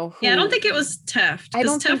person though. Yeah, I don't think it was Teft. I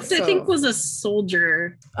don't Teft, think so. I think was a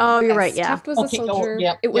soldier. Oh, you're right. Yeah, Teft was a soldier.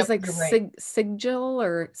 It was like Sigil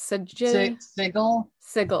or Sigil.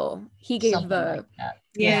 He gave something the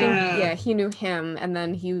like he knew him, and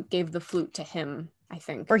then he gave the flute to him, I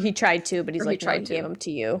think. Or he tried to, but he's like, no, he gave him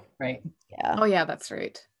to you. Right. Yeah. Oh yeah, that's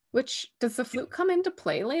right. Which, does the flute come into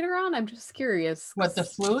play later on? I'm just curious. What, the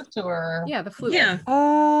flute or? Yeah, the flute. Yeah.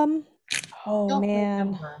 Oh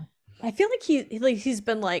man. I feel like he's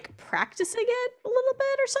been like practicing it a little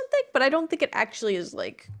bit or something, but I don't think it actually is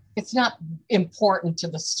like. It's not important to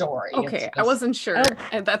the story. Okay, I wasn't sure,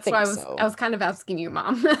 and that's why I was kind of asking you,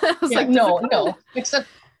 Mom. I was like, no. Except,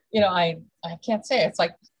 I can't say. It's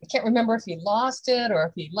like I can't remember if he lost it or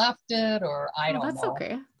if he left it or I don't know. That's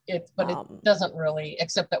okay. It doesn't really,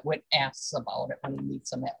 except that Wit asks about it when he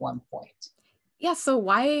meets him at one point. Yeah, so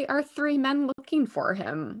why are 3 men looking for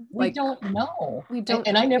him? We don't know. We don't,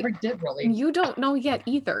 and I never did really. You don't know yet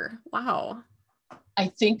either. Wow. I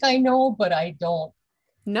think I know, but I don't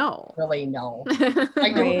really know.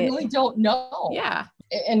 I really don't know. Yeah.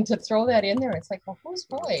 And to throw that in there, it's like, well, who's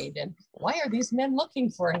Hoyd? And why are these men looking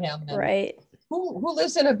for him? And right. Who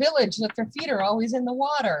lives in a village that their feet are always in the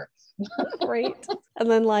water? Right. And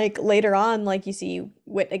then like later on, like you see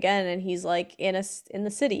Wit again, and he's like in the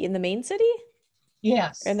city, in the main city.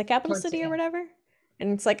 Yes. Or in the capital city or whatever.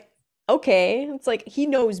 And it's like, okay. It's like he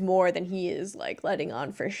knows more than he is like letting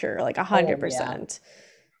on for sure. Like 100%.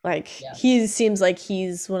 Like he seems like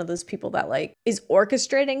he's one of those people that like is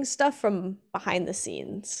orchestrating stuff from behind the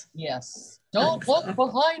scenes. Yes. Don't look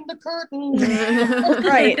behind the curtain.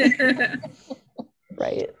 Right.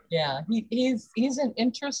 Right. Yeah, he's an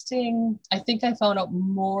interesting. I think I found out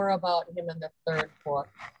more about him in the 3rd book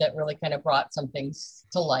that really kind of brought some things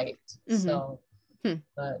to light. Mm-hmm. So,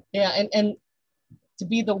 but yeah, and to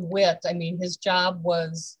be the Wit, I mean, his job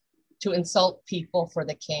was to insult people for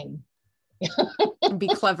the king. Be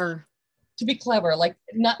clever. To be clever, like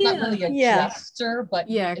not really a jester, but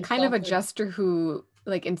kind of a jester who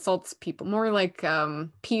like insults people, more like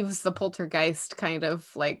Peeves the Poltergeist, kind of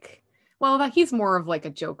like. Well, he's more of like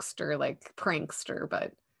a jokester, like prankster,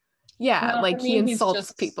 but like he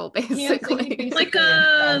insults people basically. Like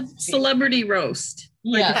a celebrity roast.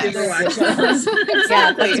 Yeah, yeah,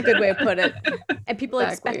 that's a good way to put it. And people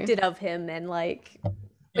expect it of him, and like.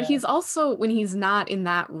 But he's also, when he's not in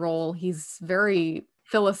that role, he's very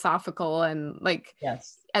philosophical and like.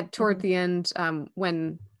 Yes. Toward the end,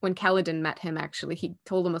 when Kaladin met him, actually, he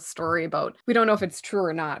told him a story about. We don't know if it's true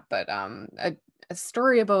or not, but a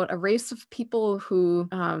story about a race of people who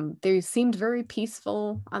they seemed very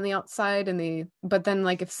peaceful on the outside, and but then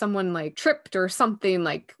like if someone like tripped or something,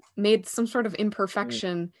 like made some sort of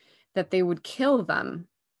imperfection, that they would kill them.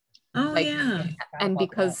 Oh like, yeah. And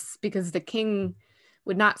because the king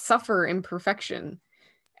would not suffer imperfection.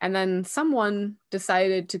 And then someone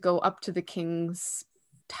decided to go up to the king's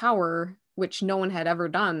tower, which no one had ever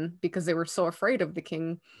done because they were so afraid of the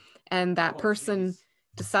king, and that person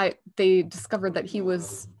they discovered that he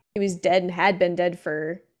was dead and had been dead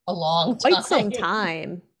for a long time. Quite some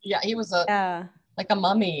time. Yeah, he was like a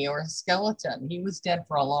mummy or a skeleton. He was dead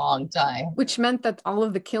for a long time. Which meant that all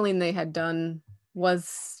of the killing they had done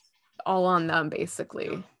was all on them,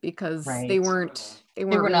 basically, because they weren't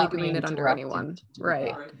really doing it under anyone.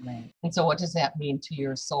 Right. And so what does that mean to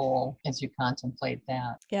your soul as you contemplate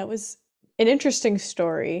that? Yeah, it was an interesting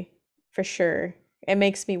story for sure. It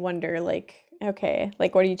makes me wonder, like, okay,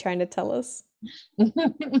 like, what are you trying to tell us?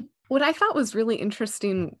 What I thought was really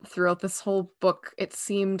interesting throughout this whole book, it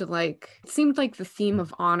seemed like the theme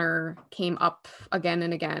of honor came up again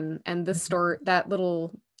and again. And this story, that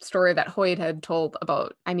little story that Hoyt had told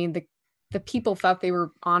about, I mean, the people thought they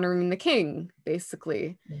were honoring the king,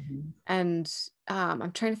 basically. And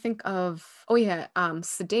I'm trying to think of,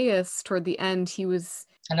 Sadeas toward the end, he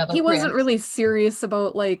wasn't really serious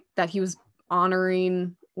about like that he was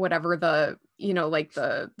honoring whatever the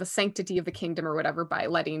sanctity of the kingdom or whatever by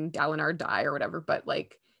letting Dalinar die or whatever, but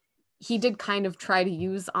like he did kind of try to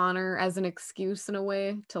use honor as an excuse in a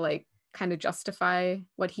way to like kind of justify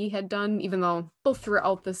what he had done, even though both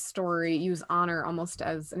throughout this story use honor almost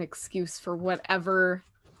as an excuse for whatever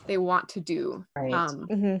they want to do. Right.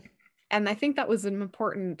 And I think that was an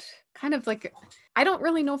important kind of like, I don't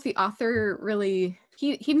really know if the author really,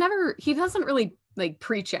 he doesn't really like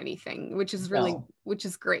preach anything, which is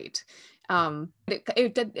great.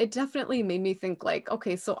 It definitely made me think like,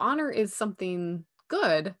 okay, so honor is something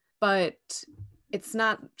good, but it's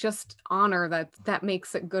not just honor that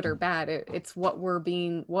makes it good or bad. It's what we're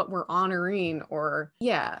honoring, or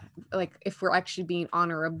like if we're actually being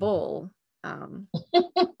honorable. And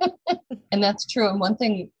that's true. And one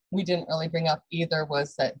thing we didn't really bring up either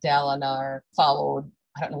was that Dalinar followed,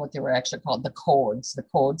 I don't know what they were actually called, the codes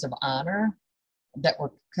of honor that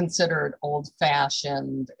were considered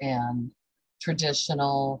old-fashioned and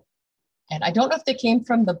traditional. And I don't know if they came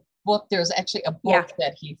from the book. There's actually a book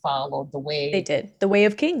that he followed, The Way of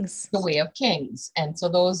Kings. The Way of Kings. And so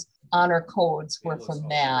those honor codes were from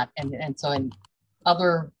that. And so in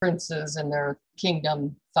other princes in their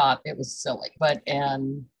kingdom thought it was silly.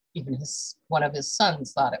 And even one of his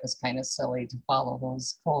sons thought it was kind of silly to follow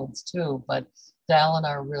those codes too. But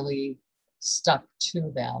Dalinar really stuck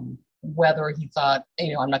to them. Whether he thought,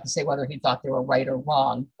 I'm not going to say whether he thought they were right or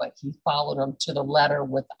wrong, but he followed them to the letter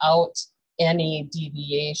without any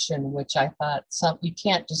deviation, which I thought you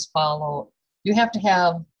can't just follow. You have to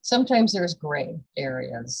have, sometimes there's gray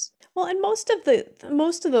areas. Well, and most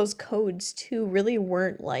of those codes too really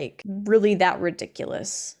weren't like really that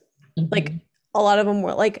ridiculous. Like a lot of them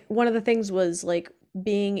were like, one of the things was like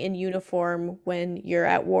being in uniform when you're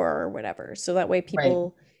at war or whatever. So that way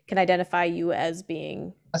people can identify you as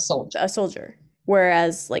being a soldier.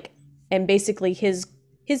 Whereas like, and basically his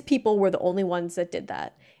people were the only ones that did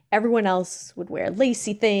that. Everyone else would wear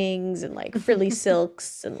lacy things and like frilly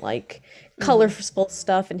silks and like colorful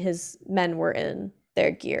stuff, and his men were in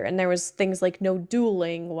their gear. And there was things like no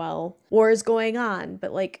dueling while war is going on.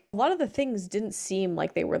 But like a lot of the things didn't seem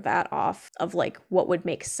like they were that off of like what would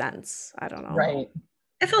make sense. I don't know. Right.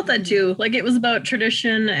 I felt that too. Like it was about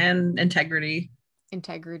tradition and integrity.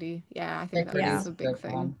 Yeah, I think that is a big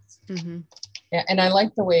thing. Yeah, and I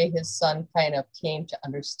like the way his son kind of came to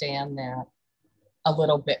understand that a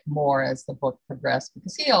little bit more as the book progressed,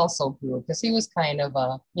 because he also grew, because he was kind of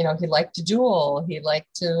he liked to duel, he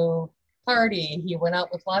liked to party, he went out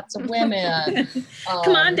with lots of women.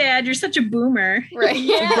 Come on, Dad, you're such a boomer. Right.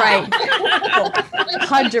 Yeah. Right.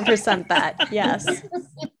 100% that. Yes.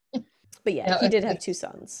 But he did have two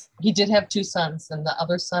sons. He did have two sons, and the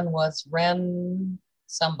other son was Ren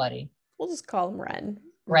somebody. We'll just call him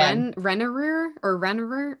Ren. Renarir or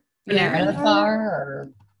Renarir? Yeah. Renathar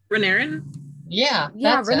or Renarin? Yeah.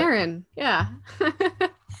 Renarin. Yeah.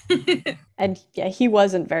 And he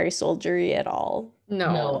wasn't very soldiery at all.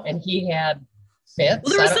 No. And he had fits.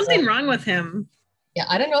 Well, there was something wrong with him. Yeah,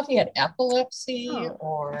 I don't know if he had epilepsy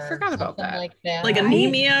or I forgot about that. like that. Like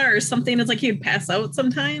anemia or something. It's like he'd pass out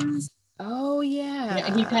sometimes. Oh, yeah.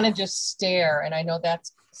 And he kind of just stare. And I know that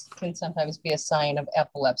can sometimes be a sign of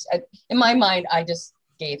epilepsy. In my mind, I just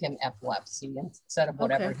gave him epilepsy instead of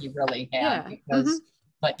whatever he really had. Because,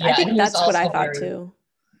 but I think that's what I thought too.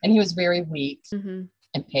 And he was very weak and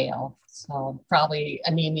pale. So probably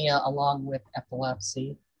anemia along with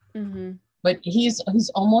epilepsy. But he's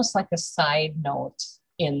almost like a side note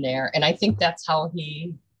in there. And I think that's how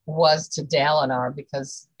he was to Dalinar,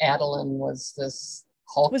 because Adolin was this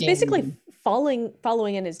hulking... was basically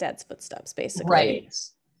following in his dad's footsteps, basically. Right.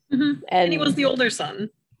 And he was the older son.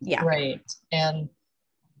 Yeah. Right. And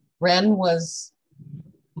Ren was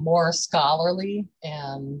more scholarly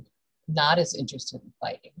and not as interested in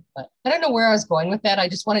fighting. But I don't know where I was going with that. I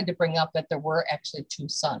just wanted to bring up that there were actually two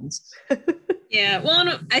sons. Yeah,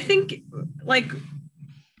 well, I think like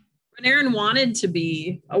Renarin wanted to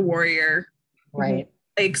be a warrior, right?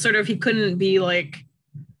 Like sort of he couldn't be like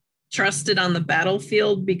trusted on the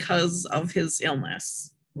battlefield because of his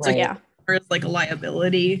illness, right? Yeah, or as like a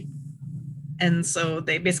liability, and so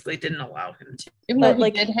they basically didn't allow him to. Even though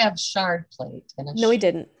he did have shard plate. No, he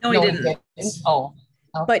didn't. No, he didn't. Oh,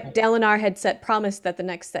 Okay. But Dalinar had promised that the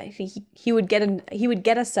next set he would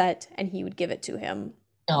get a set and he would give it to him.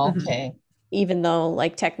 Okay. Even though,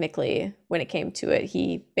 like, technically, when it came to it,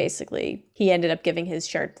 he ended up giving his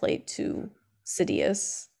shard plate to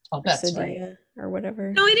Sidious. Oh, that's right. Or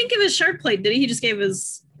whatever. No, he didn't give his shard plate, did he? He just gave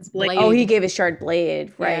his blade. Oh, he gave his shard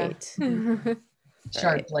blade, right. Yeah.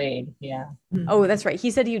 Shard blade, yeah. Oh, that's right.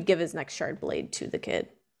 He said he would give his next shard blade to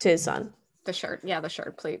his son. The shard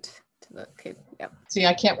plate to the kid. Yep. See,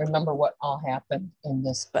 I can't remember what all happened in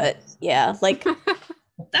this. But yeah, like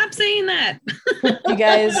stop saying that. You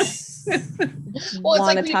guys well,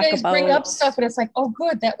 it's like you guys bring up stuff and it's like, oh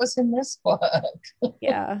good, that was in this book.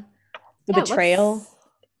 Yeah. The betrayal.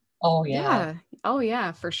 Oh yeah. Oh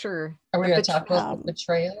yeah, for sure. Are we going to talk about the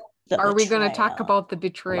betrayal? Are we going to talk about the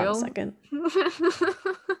betrayal? Hold on a second.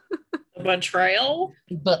 Betrayal?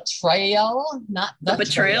 Betrayal? Not the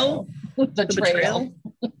betrayal? The betrayal.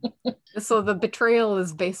 So the betrayal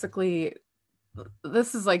is basically,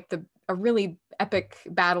 this is like a really epic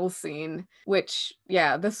battle scene, which,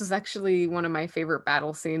 yeah, this is actually one of my favorite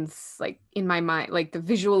battle scenes, like, in my mind. Like,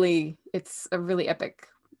 visually, it's a really epic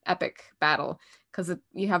battle, because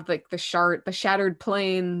you have like the shattered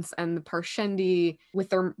plains and the Parshendi with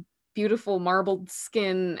their beautiful marbled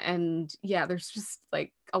skin, and yeah, there's just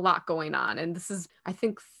like a lot going on. And this is, I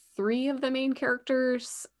think, 3 of the main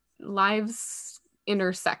characters' lives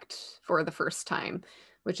intersect for the first time,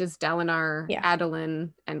 which is Dalinar,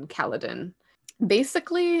 Adolin, and Kaladin.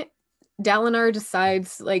 Basically, Dalinar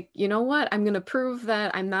decides, like, you know what, I'm gonna prove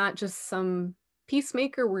that I'm not just some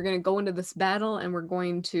peacemaker. We're gonna go into this battle and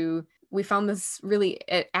we found this really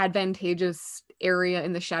advantageous area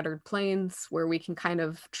in the Shattered Plains where we can kind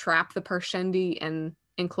of trap the Parshendi and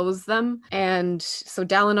enclose them. And so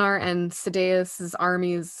Dalinar and Sidious'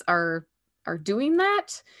 armies are doing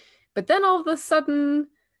that. But then all of a sudden,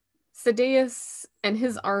 Sidious and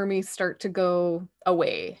his army start to go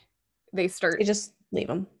away. They just leave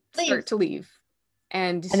him. Start to leave.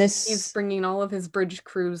 And he's bringing all of his bridge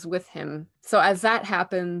crews with him. So as that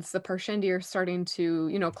happens, the Parshendi are starting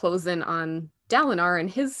to, close in on Dalinar and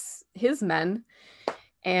his men.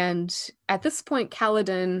 And at this point,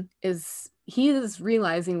 Kaladin is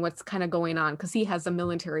realizing what's kind of going on, because he has a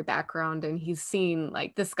military background and he's seen,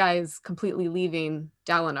 like, this guy is completely leaving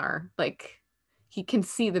Dalinar. Like, he can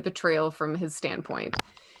see the betrayal from his standpoint.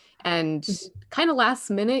 And kind of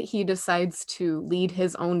last minute, he decides to lead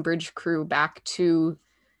his own bridge crew back to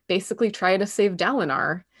basically try to save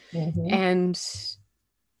Dalinar. Mm-hmm. And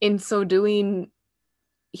in so doing,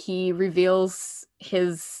 he reveals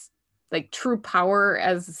his, like, true power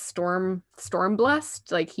as storm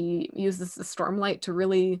blessed. Like, he uses the stormlight to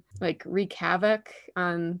really, like, wreak havoc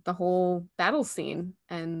on the whole battle scene.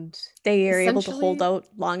 And they are able to hold out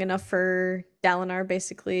long enough for Dalinar,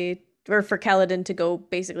 basically, or for Kaladin to go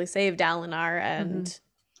basically save Dalinar. And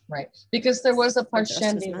right, because there was a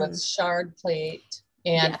Parshendi with shard plate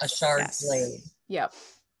and a shard blade. Yep.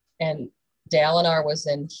 And Dalinar was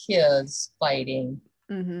in his fighting,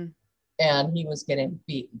 and he was getting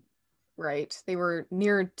beaten. Right. They were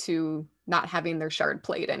near to not having their shard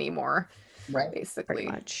plate anymore. Right. Basically.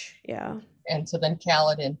 Pretty much. Yeah. And so then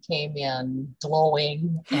Kaladin came in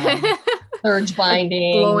glowing and surge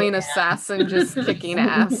binding. Glowing assassin just kicking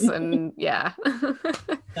ass. And yeah.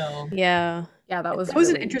 Yeah, that was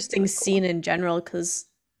an interesting scene in general, because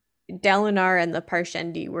Dalinar and the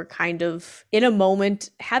Parshendi were kind of in a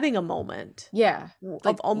moment, having a moment. Yeah.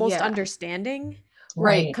 Of almost understanding.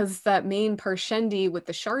 Right, because that main Parshendi with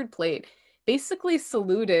the shard plate basically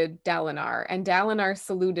saluted Dalinar, and Dalinar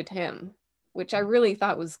saluted him, which I really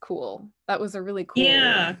thought was cool. That was a really cool,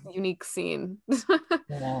 unique scene.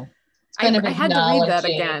 Yeah. I had to read that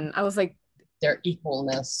again. I was like, their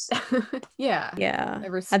equalness. Yeah.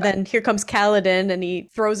 And then here comes Kaladin, and he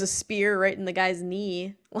throws a spear right in the guy's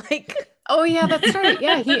knee. Like, oh yeah, that's right.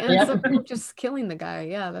 Yeah, he ends up just killing the guy.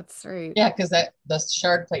 Yeah, that's right. Yeah, because the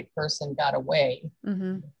shard plate person got away.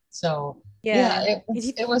 Mm-hmm. So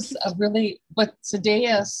it was a really. But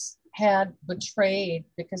Sidious had betrayed,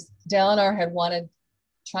 because Dalinar had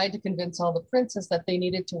tried to convince all the princes that they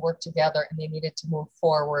needed to work together and they needed to move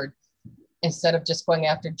forward. Instead of just going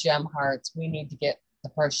after gem hearts, we need to get the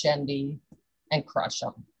Parshendi and crush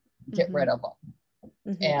them, get rid of them.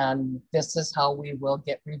 Mm-hmm. And this is how we will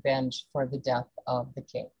get revenge for the death of the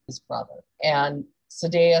king, his brother. And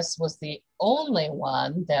Sidious was the only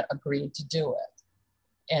one that agreed to do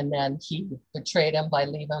it. And then he betrayed him by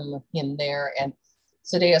leaving him there. And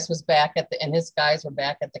Sidious was back and his guys were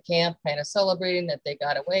back at the camp, kind of celebrating that they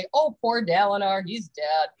got away. Oh, poor Dalinar, he's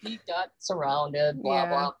dead. He got surrounded, blah,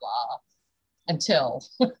 blah, blah. Until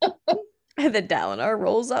and then Dalinar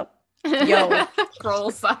rolls up Yo.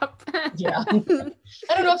 Rolls up. Yeah. I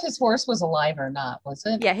don't know if his horse was alive or not, was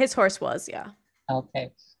it? Yeah, his horse was, yeah.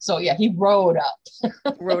 Okay. So yeah, he rode up.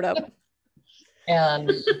 Rode up.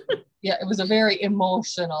 And yeah, it was a very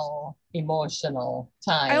emotional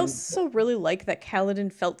time. I also really like that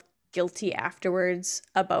Kaladin felt guilty afterwards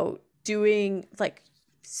about doing, like,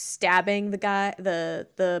 stabbing the guy,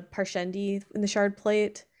 the Parshendi in the shard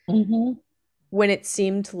plate, when it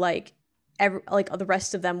seemed like the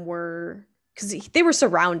rest of them were, because they were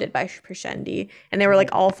surrounded by Parshendi, and they were like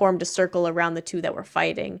all formed a circle around the two that were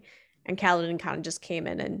fighting, and Kaladin kind of just came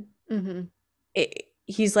in and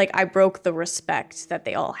he's like, I broke the respect that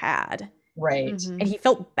they all had. Right. And he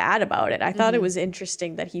felt bad about it. I thought it was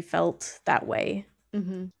interesting that he felt that way.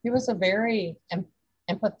 He was a very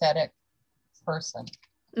empathetic person.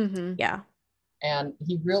 Yeah. And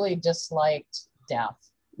he really disliked death,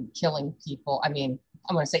 killing people. I mean,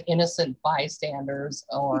 I'm going to say innocent bystanders,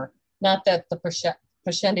 or not that the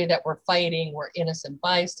Parshendi that were fighting were innocent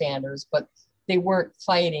bystanders, but they weren't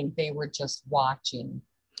fighting. They were just watching.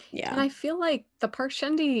 Yeah. And I feel like the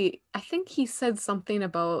Parshendi, I think he said something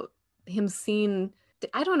about him seeing,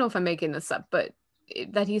 I don't know if I'm making this up, but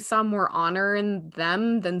that he saw more honor in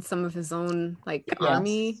them than some of his own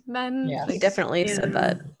army men. Yes. He definitely said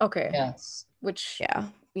that. Okay. Yes. Which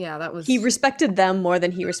that was, he respected them more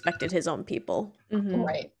than he respected his own people.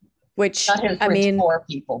 Right. Which, not his rich poor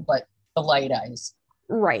people, but the Light Eyes.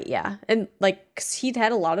 Right. Yeah. And 'cause he'd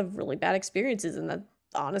had a lot of really bad experiences, and that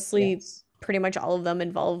honestly pretty much all of them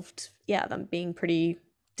involved them being pretty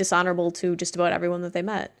dishonorable to just about everyone that they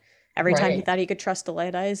met. Every time he thought he could trust the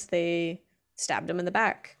Light Eyes, they stabbed him in the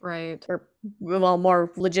back. Right. Or, well,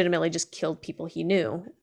 more legitimately just killed people he knew.